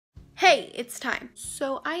Hey, it's time.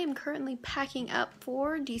 So I am currently packing up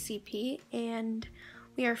for DCP and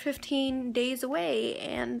we are 15 days away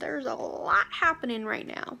and there's a lot happening right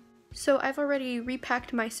now. So I've already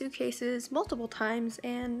repacked my suitcases multiple times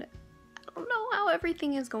and I don't know how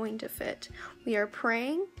everything is going to fit. We are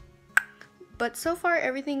praying, but so far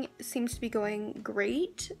everything seems to be going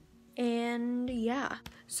great. And yeah,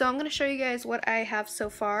 so I'm going to show you guys what I have so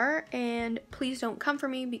far, and please don't come for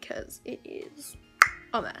me because it is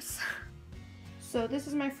a mess. So this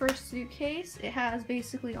is my first suitcase. It has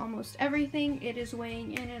basically almost everything. It is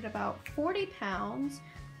weighing in at about 40 pounds.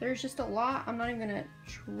 There's just a lot. I'm not even going to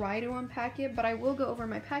try to unpack it, but I will go over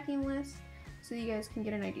my packing list so you guys can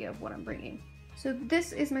get an idea of what I'm bringing. So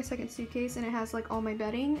this is my second suitcase and it has like all my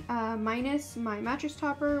bedding, minus my mattress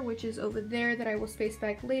topper, which is over there that I will space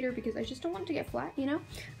bag later because I just don't want it to get flat, you know?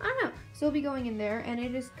 I don't know. So it'll be going in there and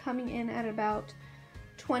it is coming in at about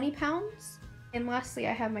 20 pounds. And lastly,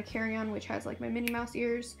 I have my carry-on, which has like my Minnie Mouse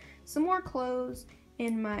ears, some more clothes,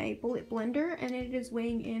 and my bullet blender, and it is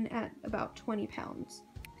weighing in at about 20 pounds.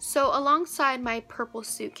 So alongside my purple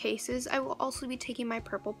suitcases, I will also be taking my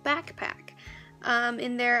purple backpack.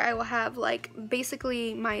 In there I will have like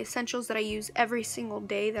basically my essentials that I use every single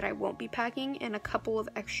day that I won't be packing, and a couple of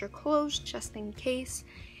extra clothes just in case,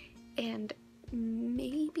 and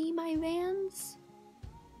maybe my Vans?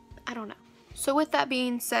 I don't know. So with that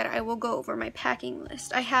being said, I will go over my packing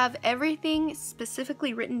list. I have everything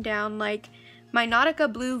specifically written down, like my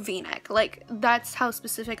Nautica blue v-neck. Like that's how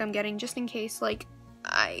specific I'm getting, just in case like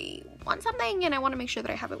I want something and I want to make sure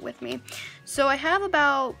that I have it with me. So I have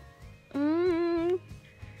about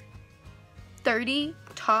 30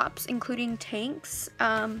 tops, including tanks.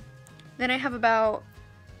 Then I have about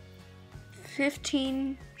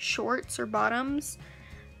 15 shorts or bottoms,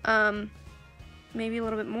 maybe a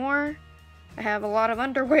little bit more. I have a lot of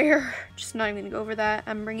underwear, just not even gonna go over that.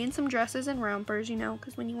 I'm bringing some dresses and rompers, you know,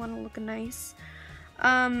 because when you want to look nice.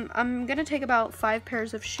 I'm gonna take about 5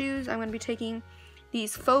 pairs of shoes. I'm gonna be taking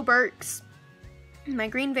these faux Birks, my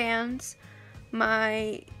green Vans,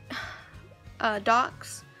 my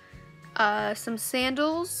Docs, some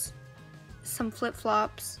sandals, some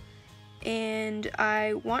flip-flops, and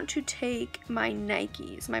I want to take my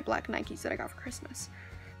Nikes, my black Nikes that I got for Christmas.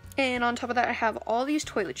 And on top of that, I have all these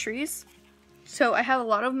toiletries. So I have a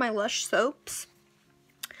lot of my Lush soaps,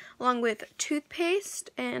 along with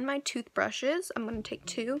toothpaste and my toothbrushes. I'm going to take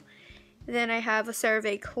 2. Then I have a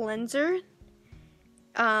CeraVe cleanser,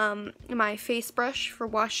 my face brush for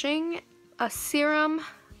washing, a serum,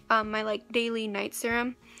 my like daily night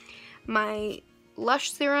serum, my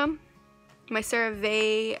Lush serum, my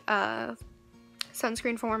CeraVe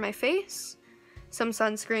sunscreen for my face, some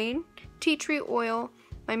sunscreen, tea tree oil,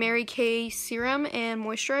 my Mary Kay serum and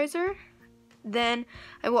moisturizer. Then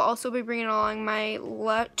I will also be bringing along my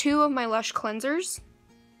 2 of my Lush cleansers,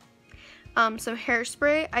 some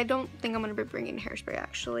hairspray. I don't think I'm going to be bringing hairspray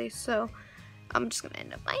actually, so I'm just going to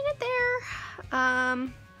end up buying it there.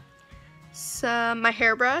 My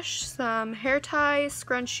hairbrush, some hair ties,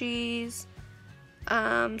 scrunchies,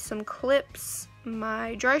 some clips,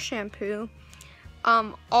 my dry shampoo,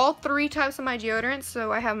 all 3 types of my deodorant.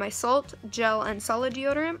 So I have my salt, gel, and solid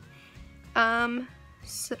deodorant,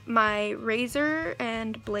 my razor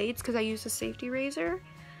and blades because I use a safety razor,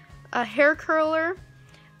 a hair curler,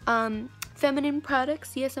 feminine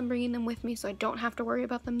products. Yes, I'm bringing them with me so I don't have to worry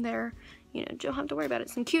about them there. You know, don't have to worry about it.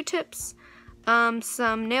 Some Q-tips,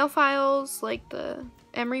 some nail files like the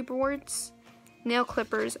emery boards, nail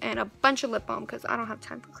clippers, and a bunch of lip balm because I don't have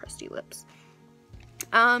time for crusty lips.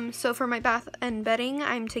 So for my bath and bedding,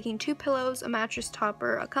 I'm taking 2 pillows, a mattress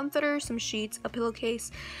topper, a comforter, some sheets, a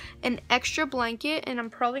pillowcase, an extra blanket, and I'm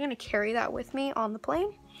probably going to carry that with me on the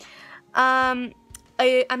plane. I'm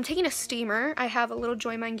taking a steamer. I have a little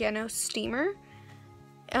Joy Mangano steamer,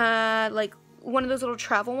 like one of those little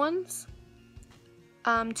travel ones.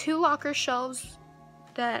 2 locker shelves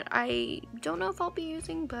that I don't know if I'll be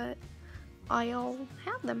using, but I'll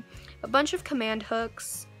have them. A bunch of command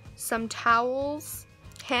hooks, some towels,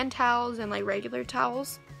 hand towels and like regular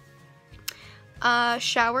towels, a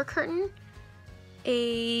shower curtain,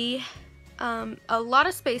 a lot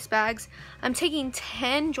of space bags. I'm taking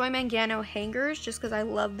 10 Joy Mangano hangers just because I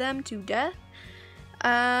love them to death,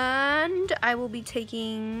 and I will be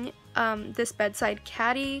taking this bedside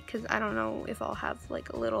caddy because I don't know if I'll have like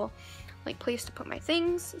a little like place to put my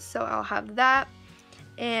things, so I'll have that,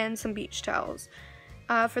 and some beach towels.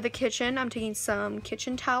 For the kitchen, I'm taking some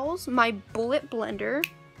kitchen towels, my bullet blender.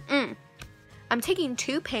 I'm taking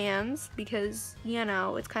 2 pans because, you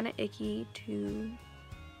know, it's kind of icky to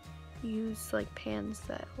use like pans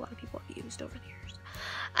that a lot of people have used over the years.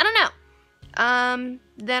 I don't know. Then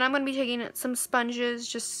I'm going to be taking some sponges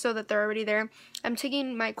just so that they're already there. I'm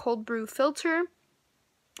taking my cold brew filter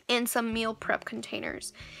and some meal prep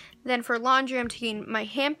containers. Then for laundry, I'm taking my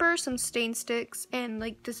hamper, some stain sticks, and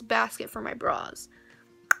like this basket for my bras.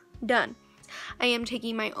 Done. I am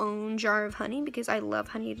taking my own jar of honey because I love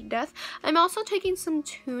honey to death. I'm also taking some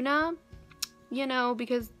tuna, you know,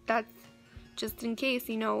 because that's just in case,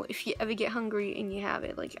 you know, if you ever get hungry and you have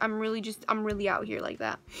it. Like, I'm really out here like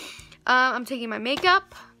that. I'm taking my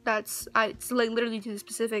makeup. It's like literally to the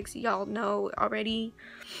specifics. Y'all know already.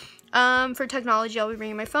 For technology, I'll be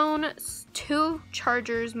bringing my phone, 2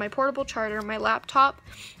 chargers, my portable charger, my laptop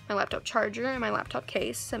charger, and my laptop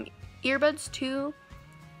case, some earbuds, 2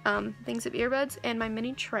 things of earbuds, and my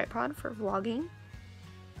mini tripod for vlogging.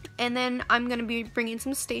 And then I'm going to be bringing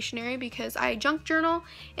some stationery because I junk journal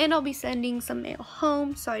and I'll be sending some mail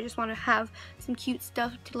home, so I just want to have some cute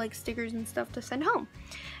stuff to like stickers and stuff to send home.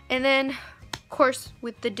 And then of course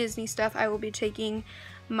with the Disney stuff, I will be taking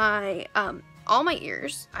my all my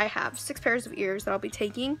ears. I have 6 pairs of ears that I'll be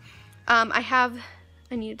taking. I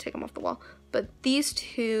need to take them off the wall, but these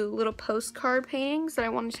 2 little postcard paintings that I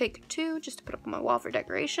want to take too, just to put up on my wall for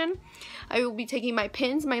decoration. I will be taking my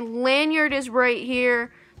pins. My lanyard is right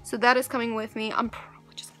here, so that is coming with me. I'm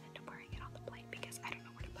probably just gonna end up wearing it on the plane because I don't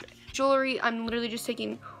know where to put it. Jewelry, I'm literally just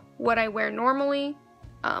taking what I wear normally,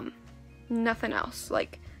 nothing else.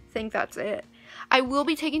 Like, I think that's it. I will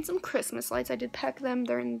be taking some Christmas lights. I did pack them.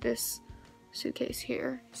 They're in this suitcase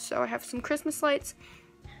here, so I have some Christmas lights.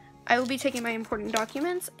 I will be taking my important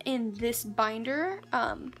documents in this binder.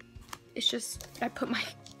 It's just, I put my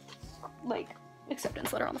like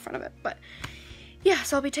acceptance letter on the front of it, but yeah,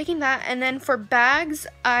 so I'll be taking that. And then for bags,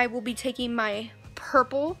 I will be taking my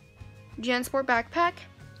purple JanSport backpack,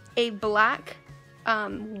 a black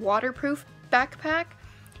waterproof backpack,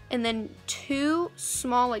 and then 2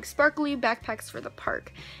 small like sparkly backpacks for the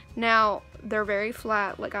park. Now they're very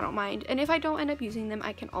flat, like I don't mind, and if I don't end up using them,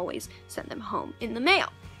 I can always send them home in the mail,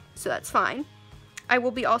 so that's fine. I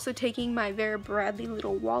will be also taking my Vera Bradley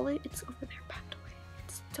little wallet. It's over there, by the way.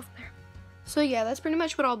 It's over there. So yeah, that's pretty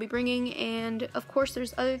much what I'll be bringing, and of course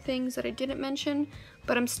there's other things that I didn't mention,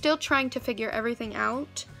 but I'm still trying to figure everything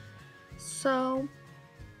out. So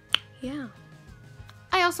yeah.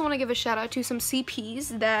 I also want to give a shout out to some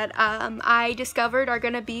CPs that I discovered are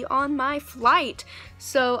going to be on my flight.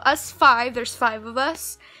 So us 5, there's 5 of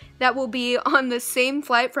us, that will be on the same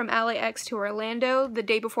flight from LAX to Orlando the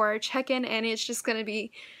day before our check-in, and it's just going to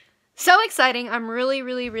be so exciting. I'm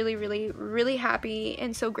really happy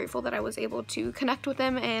and so grateful that I was able to connect with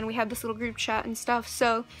them, and we had this little group chat and stuff,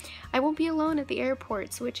 so I won't be alone at the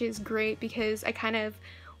airports, which is great because I kind of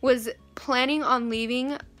was planning on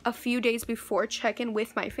leaving a few days before check-in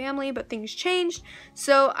with my family, but things changed,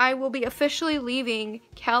 so I will be officially leaving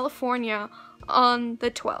California on the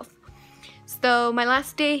 12th. So my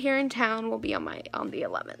last day here in town will be on the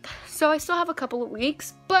 11th. So I still have a couple of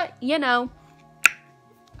weeks, but you know,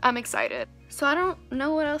 I'm excited. So I don't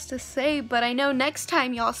know what else to say, but I know next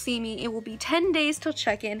time y'all see me, it will be 10 days till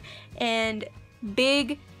check-in, and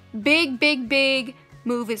big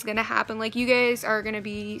move is gonna happen. Like, you guys are gonna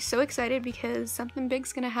be so excited because something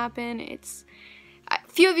big's gonna happen. A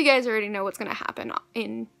few of you guys already know what's gonna happen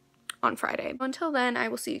on Friday. Until then, I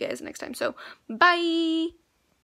will see you guys next time. So bye.